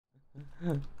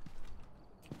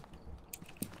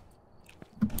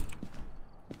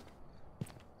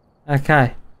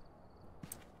Okay.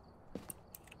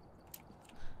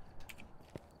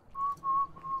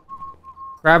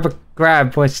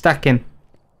 Grab, we're stacking.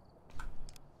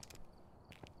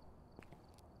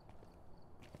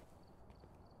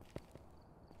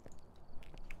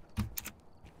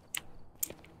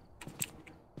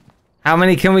 How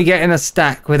many can we get in a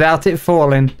stack without it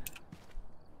falling?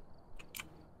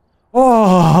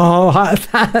 Oh,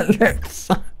 that looks...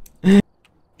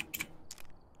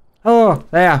 Oh,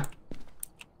 there.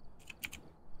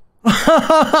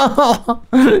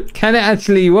 Can it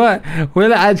actually work?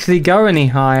 Will it actually go any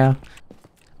higher?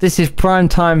 This is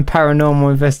primetime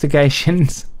paranormal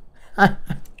investigations.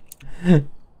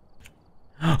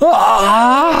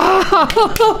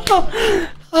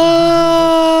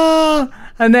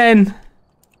 And then...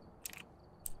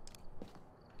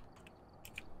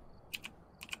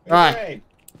 Right.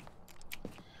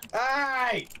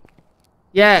 Hey!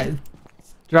 Yeah.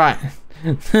 Right.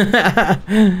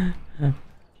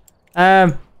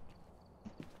 I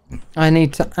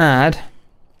need to add.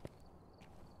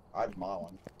 Add my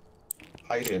one.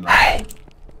 How you doing? Hey.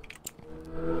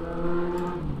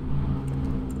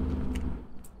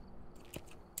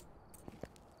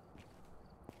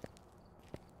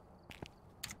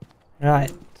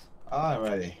 Right. I'm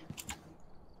ready.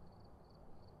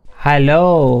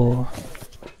 Hello.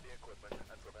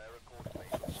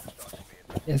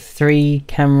 There's 3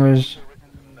 cameras.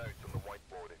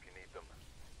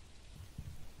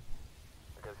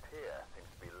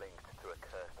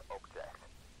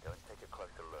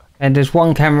 And there's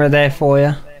 1 camera there for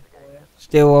you.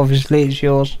 Still, obviously, it's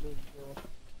yours.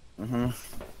 Mhm.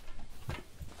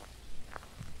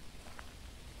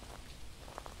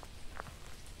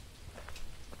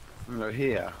 No,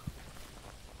 here.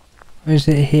 Is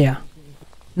it here?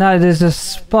 No, there's a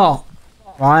spot,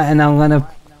 right? And I'm gonna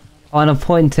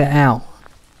point it out.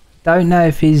 Don't know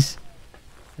if he's.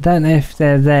 I don't know if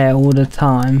they're there all the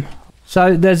time.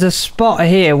 So there's a spot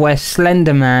here where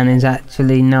Slender Man is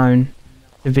actually known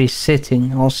to be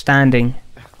sitting or standing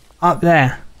up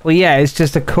there. Well, yeah, it's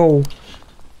just a cool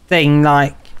thing,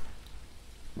 like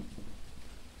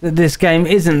that this game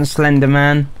isn't Slender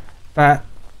Man, but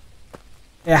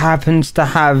it happens to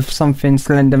have something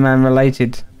Slender Man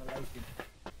related.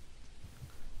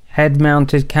 Head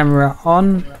mounted camera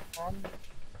on.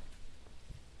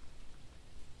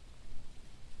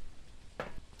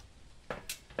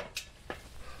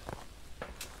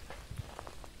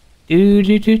 Do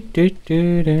do do do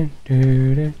do do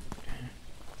do do.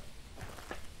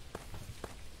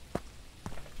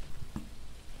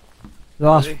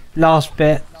 Last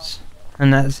bits,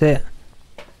 and that's it.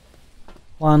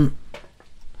 1.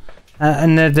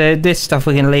 And this stuff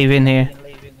we can leave in here.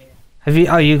 Have you?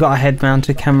 Oh, you got a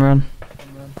head-mounted camera on.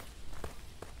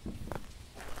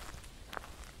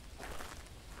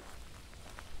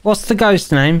 What's the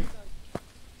ghost name?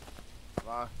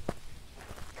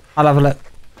 I'll have a look.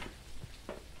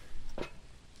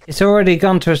 It's already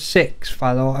gone to a 6,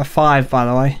 by the way, a 5, by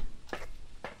the way.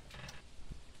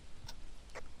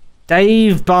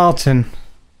 Dave Barton.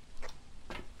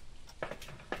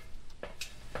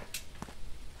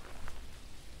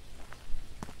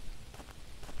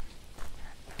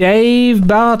 Dave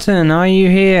Barton, are you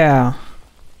here?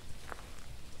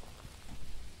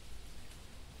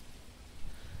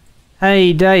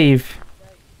 Hey Dave,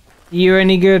 are you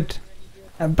any good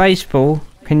at baseball?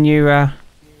 Can you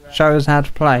show us how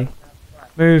to play?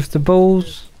 Move the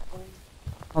balls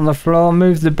on the floor,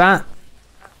 move the bat.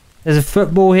 There's a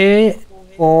football here,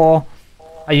 or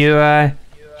are you a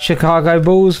Chicago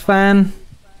Bulls fan?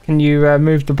 Can you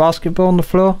move the basketball on the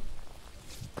floor?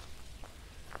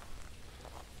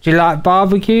 Do you like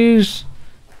barbecues?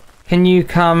 Can you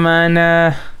come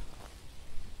and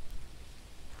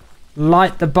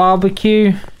light the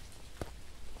barbecue?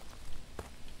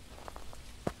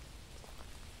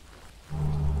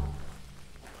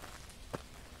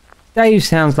 Dave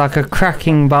sounds like a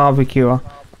cracking barbecuer.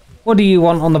 What do you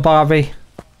want on the barbie?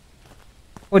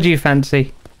 What do you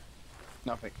fancy?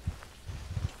 Nothing.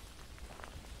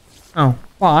 Oh,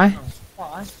 why?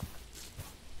 Why?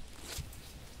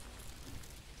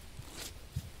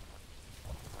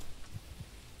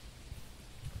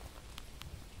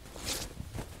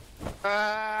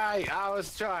 I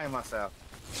was trying myself.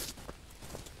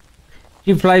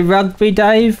 You play rugby,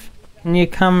 Dave? Can you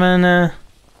come and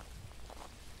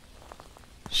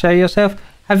show yourself?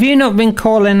 Have you not been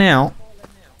calling out?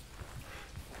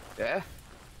 Yeah?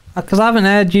 Because I haven't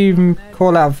heard you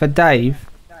call out for Dave.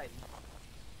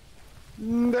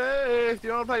 Dave, do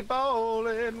you want to play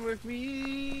bowling with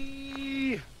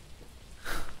me?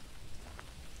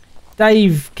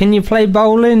 Dave, can you play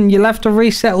bowling? You'll have to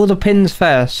reset all the pins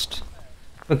first.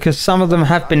 Because some of them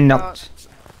have been knocked.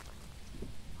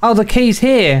 Oh, the key's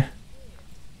here.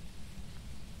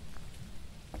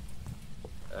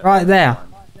 Right there.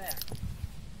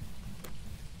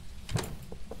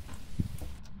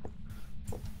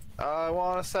 I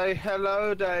wanna say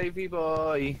hello, Davey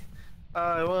boy.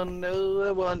 I want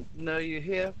to know you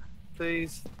here.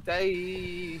 Please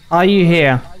stay. Are you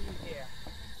here?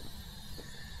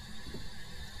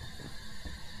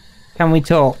 Can we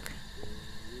talk?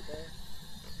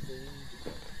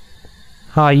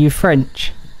 Are you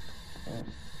French?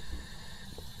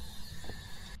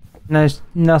 No,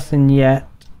 nothing yet.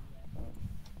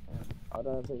 I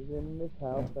don't think he's in this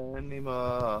house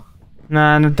anymore. No,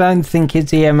 and I don't think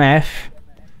it's EMF.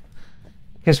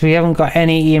 Because we haven't got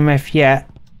any EMF yet.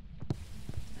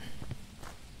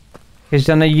 Because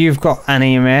I know you've got an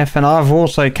EMF and I've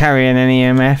also carrying an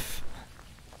EMF.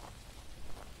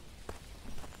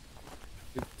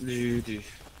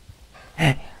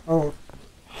 Oh.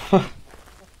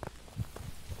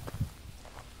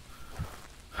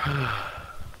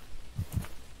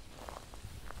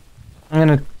 I'm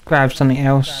gonna grab something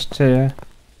else to...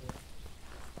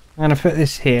 I'm gonna put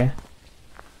this here.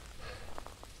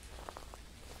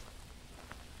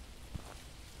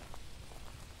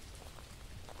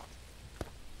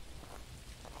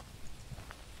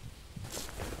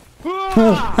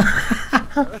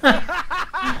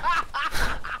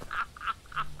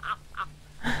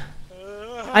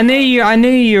 I knew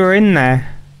you were in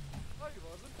there.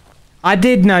 I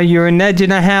did know you were in there. Do you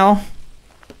know how?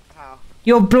 How?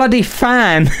 You're a bloody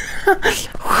fan.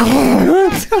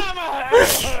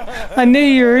 I knew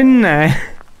you were in there.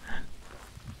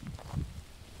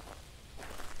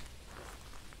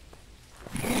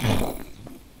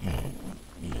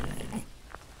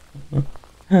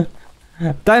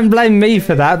 Don't blame me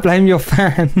for that, blame your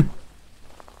fan.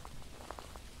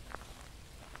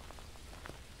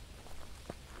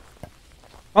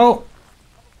 Oh!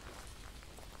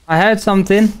 I heard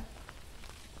something.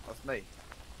 That's me.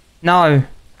 No.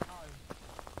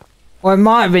 Well, it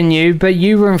might have been you, but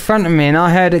you were in front of me and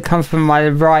I heard it come from my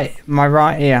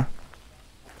right ear.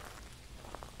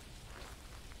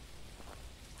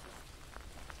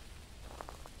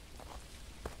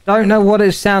 Don't know what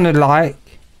it sounded like.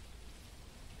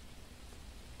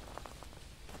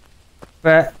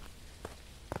 But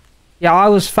yeah, I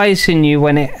was facing you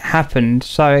when it happened,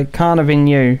 so it can't have been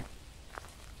you.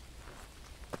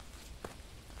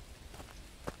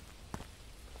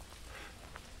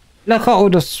 Look at all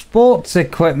the sports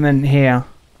equipment here.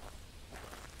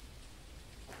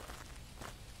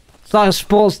 It's like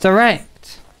Sports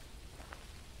Direct.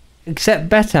 Except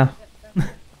better.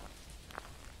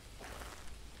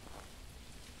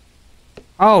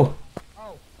 Oh.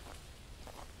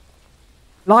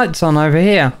 Lights on over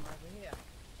here.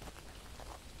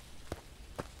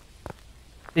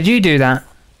 Did you do that?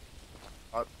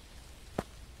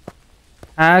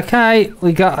 Okay,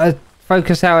 we gotta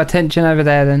focus our attention over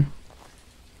there then.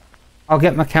 I'll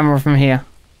get my camera from here.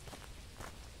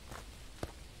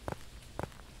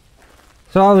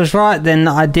 So I was right then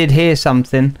that I did hear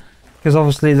something. Because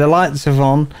obviously the lights are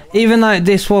on. Even though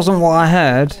this wasn't what I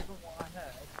heard.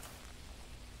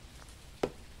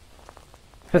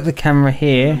 Put the camera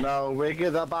here.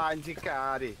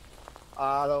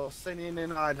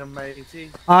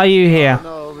 Are you here?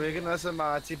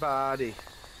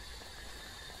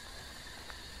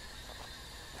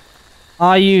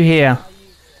 Are you here?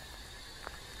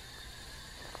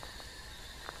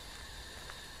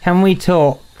 Can we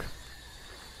talk?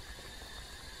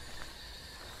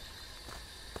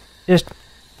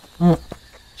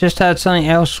 Just heard something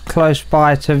else close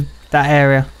by to that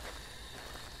area.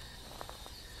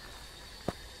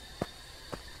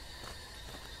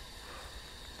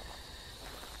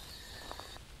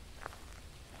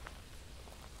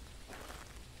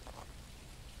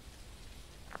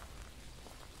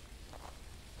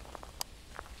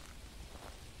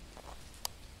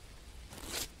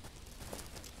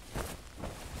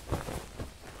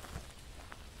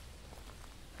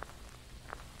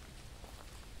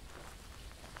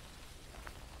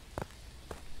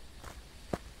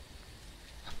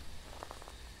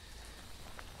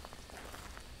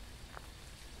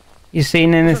 You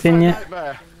seen anything yet?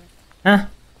 Huh?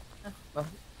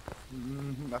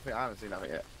 Nothing. I haven't seen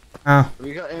nothing yet. Oh. Have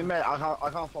you got EMF? I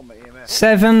can't find my EMF.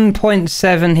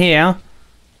 7.7 here.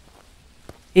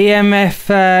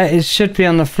 EMF it should be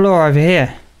on the floor over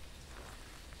here.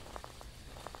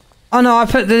 Oh no, I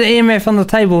put the EMF on the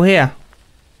table here.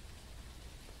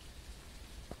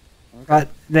 Okay. Right,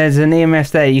 there's an EMF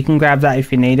there. You can grab that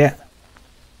if you need it.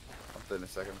 I'll do it in a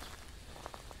second.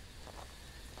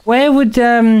 Where would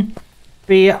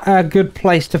be a good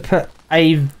place to put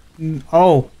a...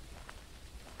 Oh.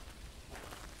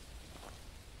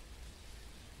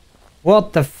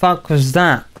 What the fuck was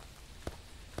that?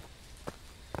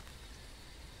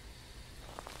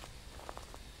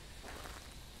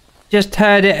 Just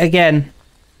heard it again.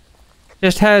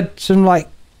 Just heard some like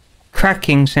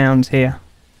cracking sounds here.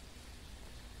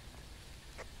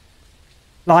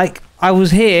 Like I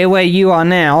was here where you are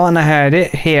now and I heard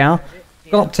it here.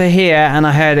 Got to here and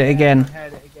I heard it again.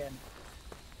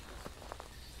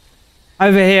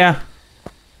 Over here.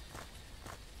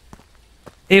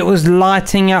 It was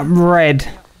lighting up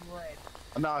red.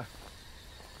 No.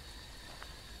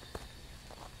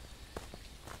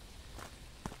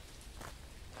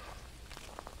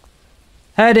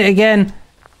 Heard it again.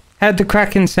 Heard the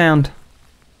cracking sound.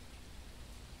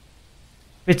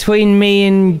 Between me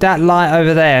and that light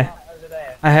over there.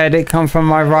 I heard it come from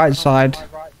my right side.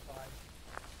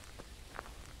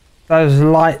 Those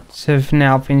lights have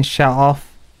now been shut off.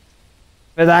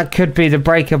 But that could be the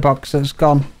breaker box that's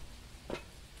gone.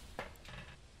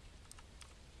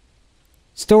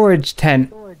 Storage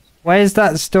tent. Where's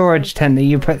that storage tent that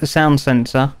you put the sound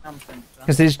sensor?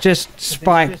 Because it's just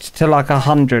spiked to like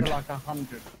 100.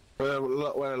 Where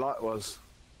the light was.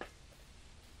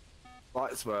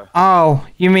 Lights were. Oh,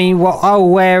 you mean what? Oh,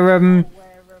 where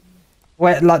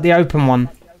like the open one?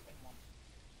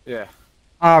 Yeah.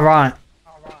 Oh, right.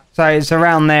 So it's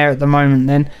around there at the moment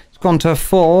then. It's gone to a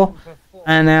 4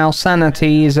 and our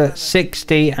sanity is at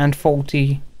 60 and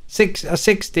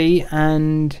 60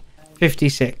 and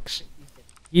 56.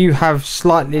 You have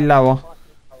slightly lower.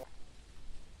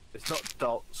 It's not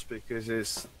dots because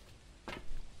it's...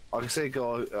 I can see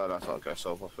go... Oh, that's not go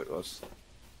solve off it was.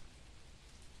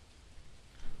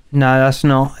 No, that's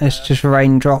not. It's just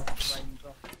raindrops.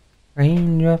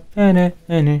 Raindrop.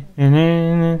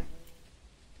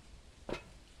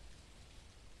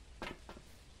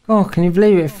 Oh, can you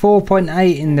believe it?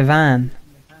 4.8 in the van.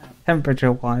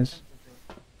 Temperature wise.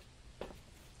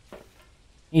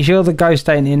 You sure the ghost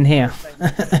ain't in here?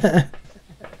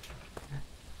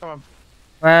 Come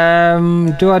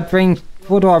on. Do I bring...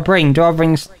 What do I bring? Do I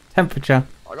bring temperature?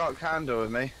 I got a candle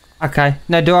with me. Okay.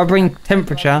 No, do I bring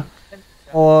temperature?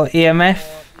 Or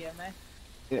EMF?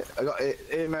 Yeah, I got it.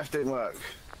 EMF didn't work.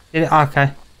 Did it?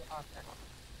 Okay.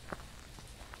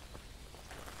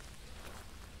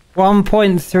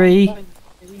 1.3.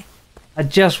 I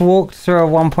just walked through a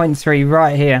 1.3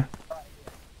 right here.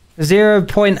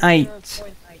 0.8.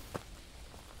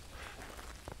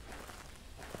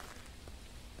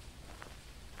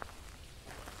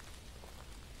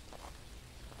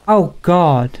 Oh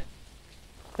god.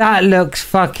 That looks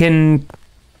fucking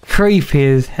creepy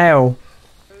as hell.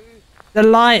 The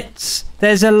lights.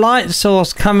 There's a light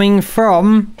source coming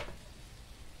from...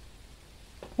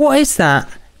 What is that?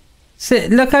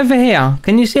 Look over here.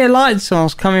 Can you see a light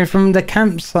source coming from the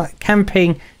campfire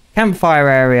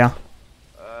area?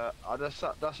 I just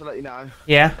to let you know.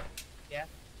 Yeah.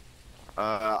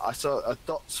 I saw a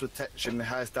dots with text in the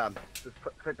house down. Just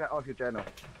click that off your journal.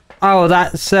 Oh,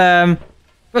 that's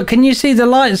But can you see the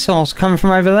light source coming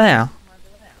from over there?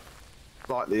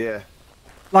 Slightly, yeah.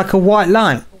 Like a white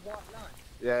light.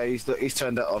 Yeah, he's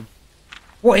turned it on.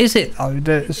 What is it though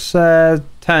that's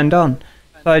turned on?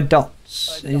 So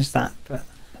dots is that, but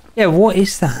yeah, what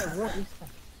is that?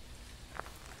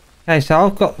 Okay, so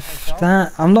I've got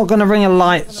that. I'm not going to bring a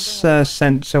lights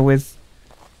sensor with.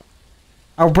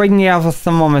 I'll bring the other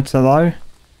thermometer though,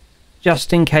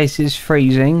 just in case it's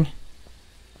freezing.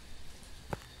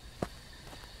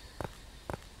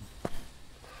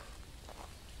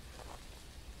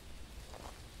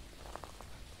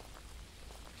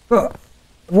 But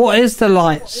what is the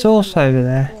light source over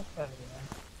there?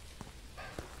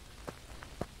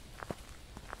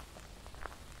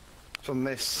 From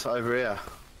this over here.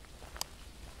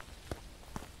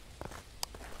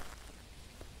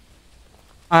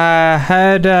 I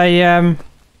heard a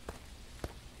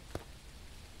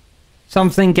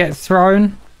something get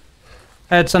thrown.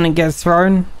 Heard something get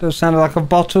thrown. That sounded like a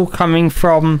bottle coming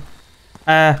from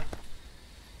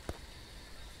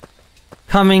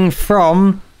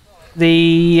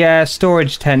the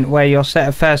storage tent where your set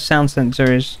of first sound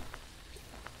sensor is.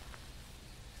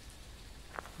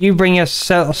 You bring us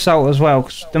salt as well,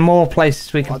 because the more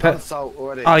places we can put... I've done salt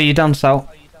already. Oh, you done salt?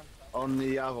 On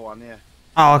the other one, yeah.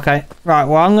 Oh, okay. Right,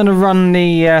 well, I'm going to run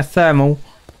the thermal,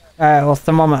 or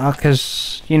thermometer,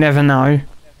 because you never know.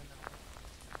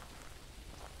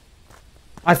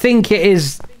 I think it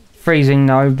is freezing,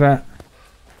 though, but...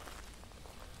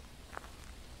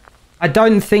 I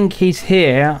don't think he's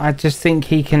here, I just think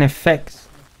he can affect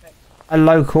a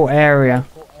local area.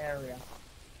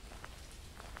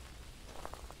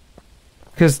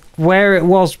 Because where it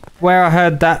was, where I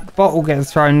heard that bottle get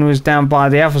thrown was down by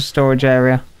the other storage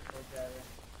area.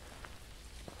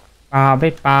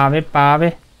 Barbie, Barbie,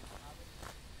 Barbie.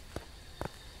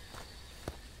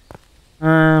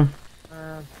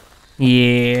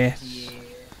 Yes.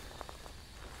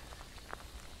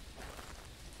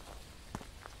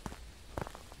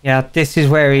 Yeah, this is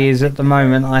where he is at the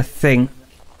moment, I think.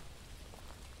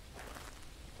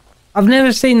 I've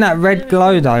never seen that red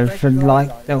glow though, for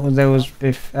like there was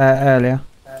earlier.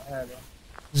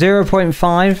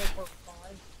 0.5.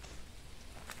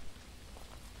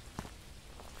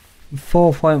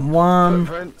 4.1.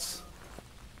 Footprints.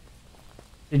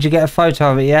 Did you get a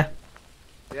photo of it, yeah?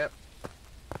 Yep.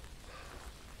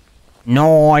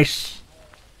 Nice.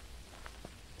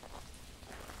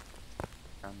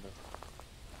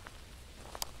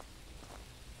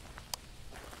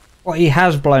 What, he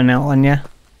has blown out on you?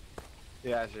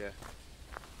 Yeah, yeah.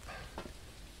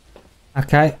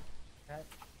 Okay.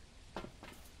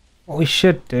 What we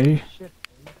should do...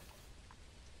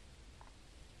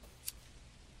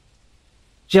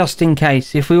 Just in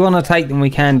case, if we want to take them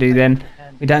we can do then.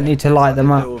 We don't need to light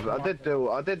them up. I did do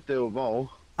them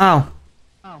all. Oh.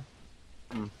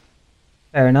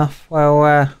 Fair enough.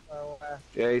 Well,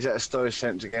 Yeah, he's at a storage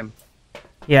centre again.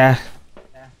 yeah.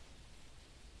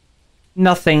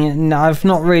 Nothing, no, I've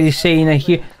not really seen a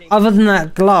huge... Other than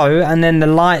that glow and then the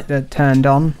light that turned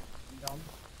on.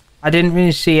 I didn't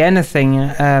really see anything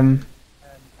at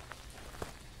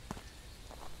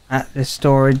the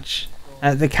storage,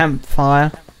 at the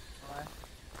campfire.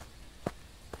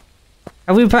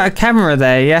 Have we put a camera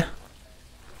there, yeah?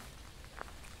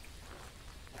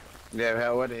 Yeah, we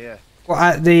already, yeah. What,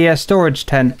 at the storage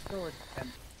tent?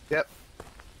 Yep.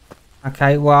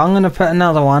 Okay, well I'm going to put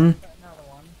another one.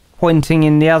 Pointing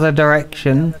in the other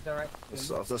direction. I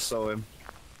just saw him.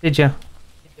 Did you?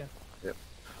 Yep.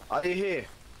 Are you here?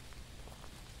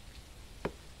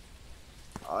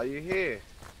 Are you here?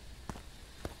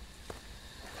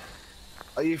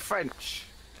 Are you French?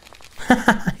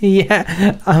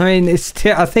 Yeah, I mean, it's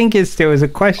still. I think it still is a Are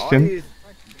question. you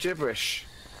gibberish?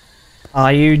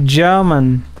 Are you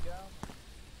German?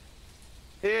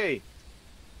 Hey.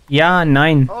 Yeah,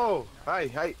 9. Oh,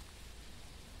 hey.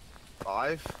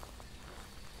 5.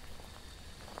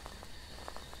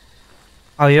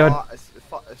 Oh, you're. It's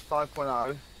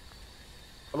 5.0.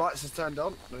 The lights are turned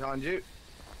on behind you.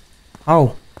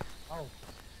 Oh.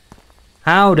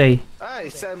 Howdy. Hey,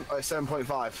 it's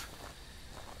 7.5.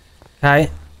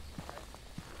 Okay.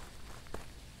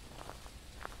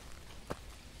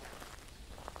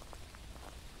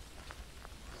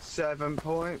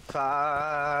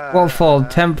 What for?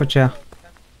 Temperature?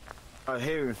 Oh,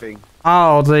 hearing thing.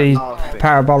 Oh, the Thing.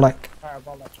 parabolic.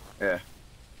 Yeah.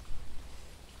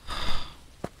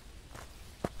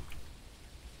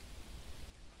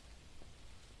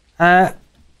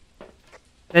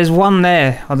 There's one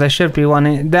there, or there should be one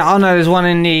in there. Oh no, there's one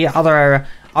in the other area.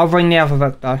 I'll bring the other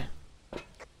book though.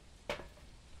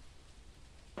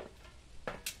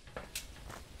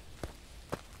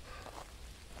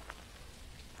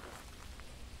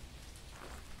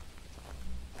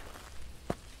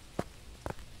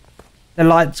 The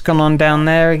light's gone on down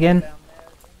there again.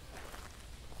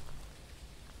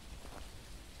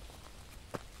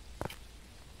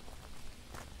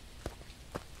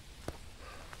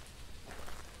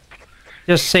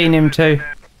 Just seen him too.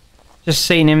 Just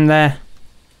seen him there.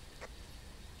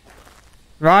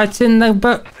 Right in the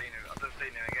book.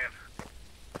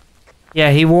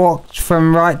 Yeah, he walked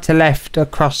from right to left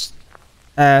across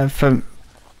from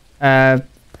as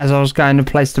I was going to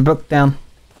place the book down.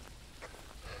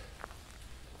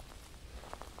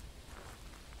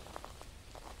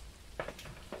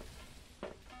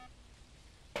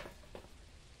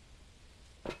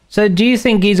 So do you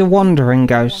think he's a wandering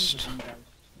ghost?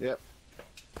 Yep.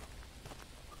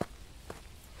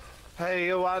 Hey,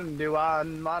 Wandy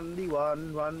one.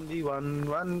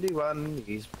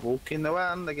 He's walking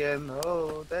around again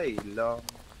all day long.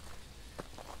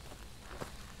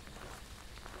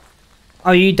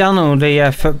 Oh, you done all the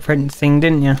footprint thing,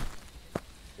 didn't you?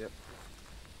 Yep.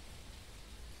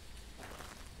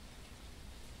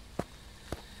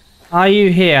 Are you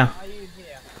here?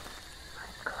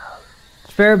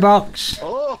 Spirit box.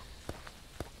 Oh!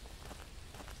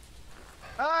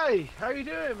 Hey, how you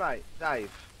doing, mate?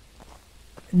 Dave.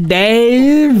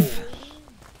 Dave.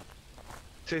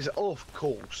 Says, of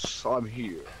course, I'm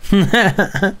here.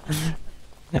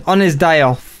 On his day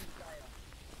off.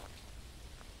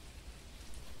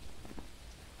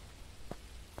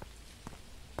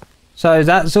 So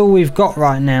that's all we've got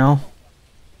right now.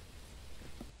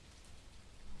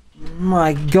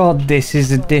 My God, this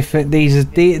is a different.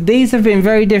 These have been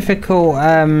very difficult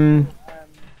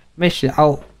mission.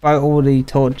 Oh, but all the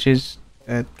torches,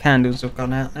 candles have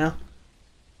gone out now.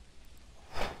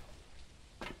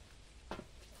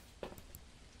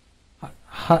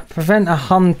 Prevent a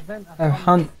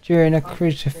hunt during a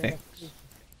crucifix.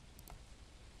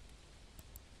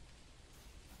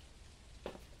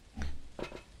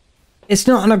 It's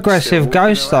not an aggressive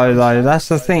ghost though. That's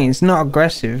the thing. It's not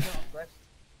aggressive.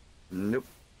 Nope.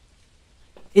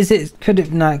 Is it? Could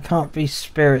it? No, it can't be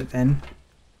spirit then.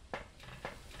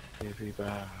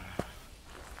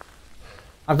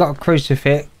 I got a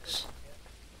crucifix.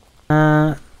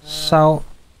 Salt.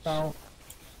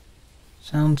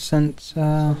 Sound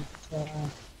sensor.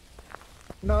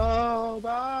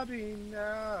 Nobody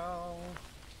now.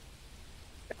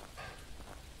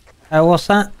 What's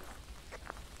that?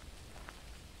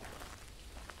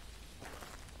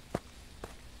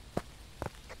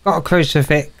 Got a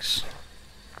crucifix.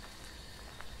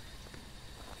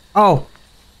 Oh,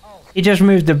 he just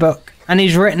moved the book, and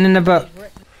he's written in the book.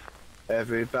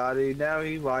 Everybody now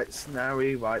he writes, now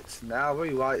he writes, now he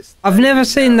writes. I've never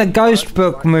seen the ghost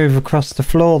book move across the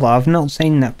floor though. I've not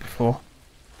seen that before.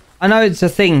 I know it's a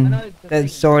thing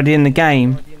that's already in the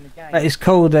game, but it's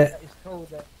called it.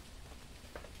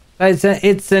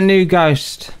 It's the new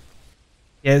ghost.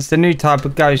 Yeah, it's the new type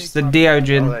of ghost, the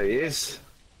Diogen. Oh, there he is.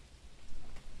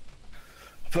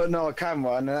 Putting on a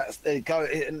camera, and that's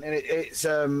it's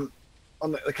on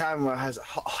the camera has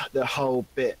the whole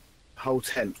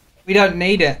tent. We don't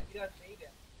need it.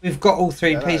 We've got all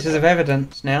three pieces of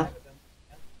evidence now.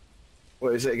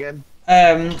 What is it again?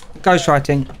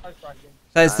 Ghostwriting.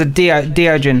 So it's the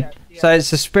Diogen. So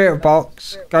it's the spirit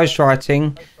box,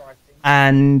 ghostwriting,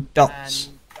 and dots.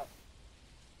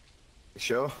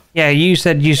 Sure. Yeah, you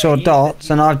said you saw dots,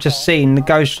 and I've just seen the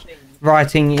ghost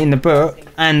writing in the book,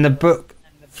 and the book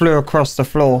flew across the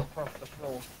floor.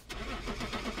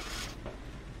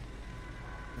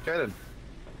 Okay then.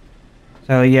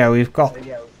 So yeah, we've got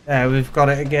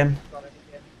it again.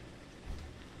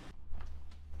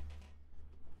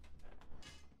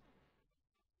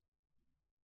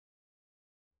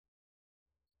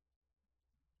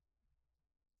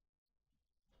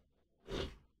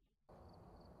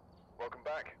 Welcome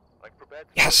back. Like prepared.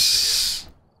 Yes.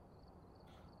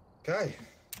 Okay.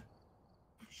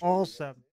 Awesome.